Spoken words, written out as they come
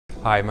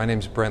Hi, my name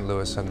is Brent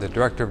Lewis. I'm the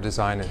Director of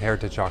Design at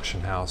Heritage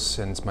Auction House,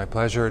 and it's my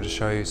pleasure to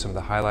show you some of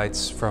the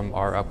highlights from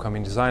our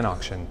upcoming design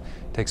auction.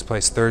 It takes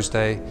place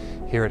Thursday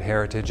here at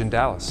Heritage in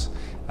Dallas.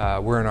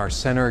 We're in our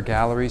center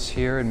galleries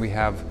here, and we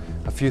have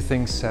a few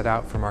things set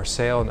out from our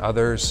sale and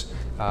others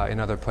in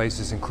other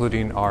places,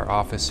 including our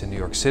office in New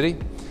York City.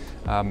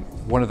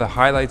 One of the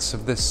highlights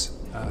of this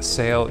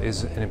sale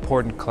is an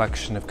important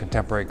collection of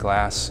contemporary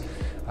glass.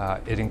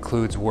 It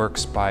includes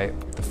works by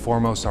the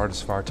foremost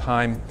artists of our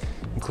time,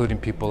 including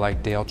people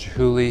like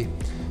Chihuly,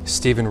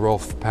 Stephen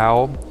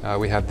Powell.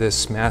 We have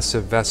this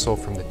massive vessel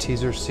from the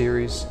teaser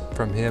series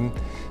from him,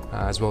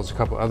 as well as a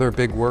couple other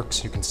big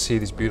works. You can see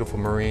these beautiful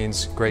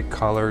marines, great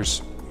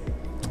colors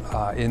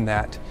in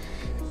that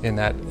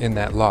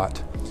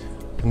lot.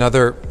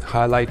 Another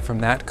highlight from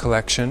that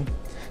collection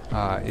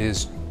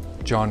is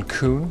Jon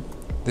Kuhn.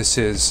 This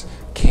is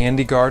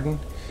Candy Garden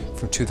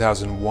from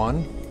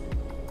 2001.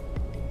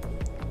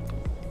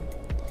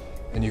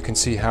 And you can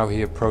see how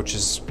he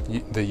approaches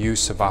the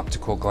use of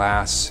optical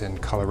glass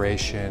and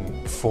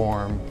coloration,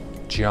 form,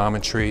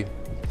 geometry.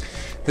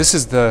 This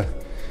is the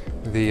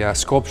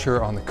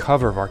sculpture on the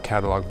cover of our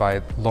catalog by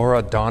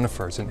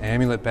Donefer. It's an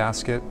amulet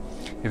basket.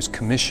 It was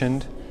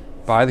commissioned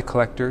by the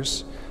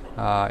collectors.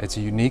 It's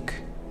a unique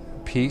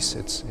piece.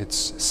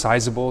 It's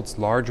sizable. It's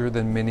larger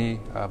than many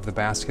of the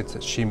baskets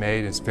that she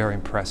made. It's very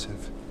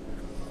impressive.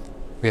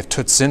 We have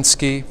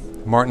Tutsinski,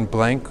 Martin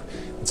Blank.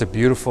 It's a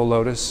beautiful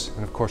lotus,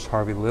 and of course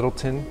Harvey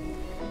Littleton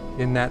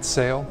in that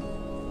sale.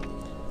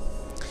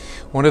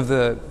 One of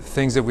the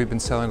things that we've been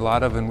selling a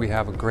lot of, and we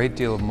have a great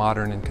deal of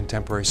modern and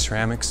contemporary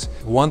ceramics.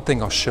 One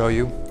thing I'll show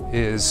you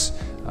is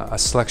a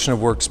selection of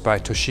works by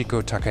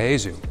Toshiko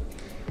Takaezu,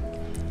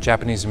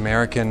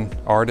 Japanese-American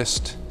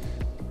artist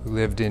who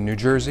lived in New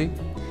Jersey.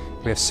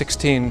 We have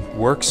 16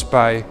 works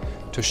by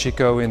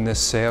Toshiko in this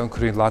sale,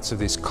 including lots of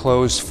these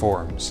closed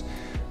forms.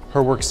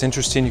 Her work's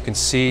interesting. You can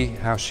see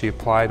how she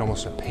applied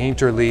almost a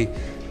painterly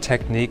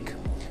technique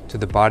to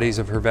the bodies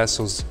of her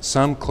vessels.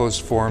 Some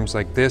closed forms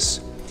like this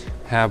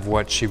have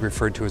what she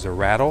referred to as a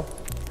rattle.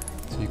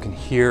 So you can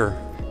hear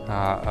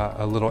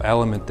a little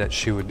element that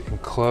she would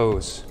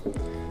enclose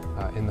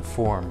in the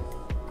form.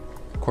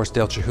 Of course,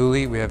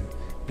 Chihuly, we have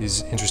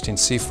these interesting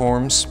sea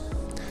forms.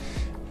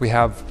 We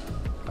have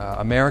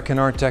American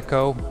Art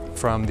Deco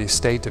from the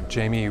estate of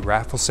Jamie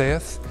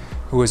Rafflesaeth,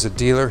 who was a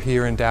dealer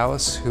here in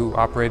Dallas who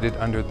operated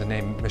under the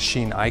name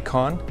Machine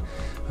Icon.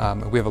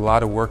 We have a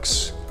lot of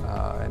works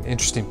and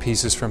interesting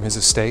pieces from his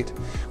estate.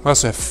 We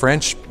also have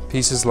French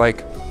pieces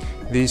like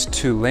these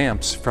two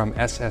lamps from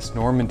SS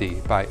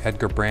Normandy by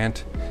Edgar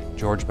Brent,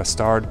 George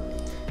Bastard.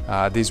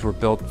 These were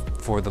built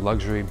for the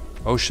luxury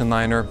ocean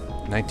liner,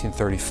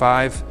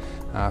 1935,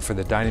 for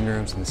the dining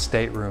rooms and the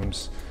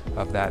staterooms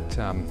of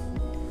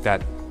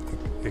that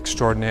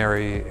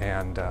extraordinary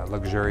and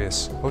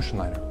luxurious ocean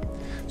liner.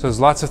 So there's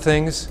lots of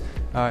things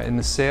in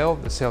the sale.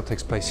 The sale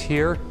takes place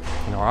here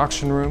in our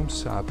auction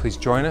rooms. Please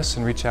join us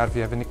and reach out if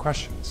you have any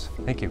questions.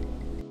 Thank you.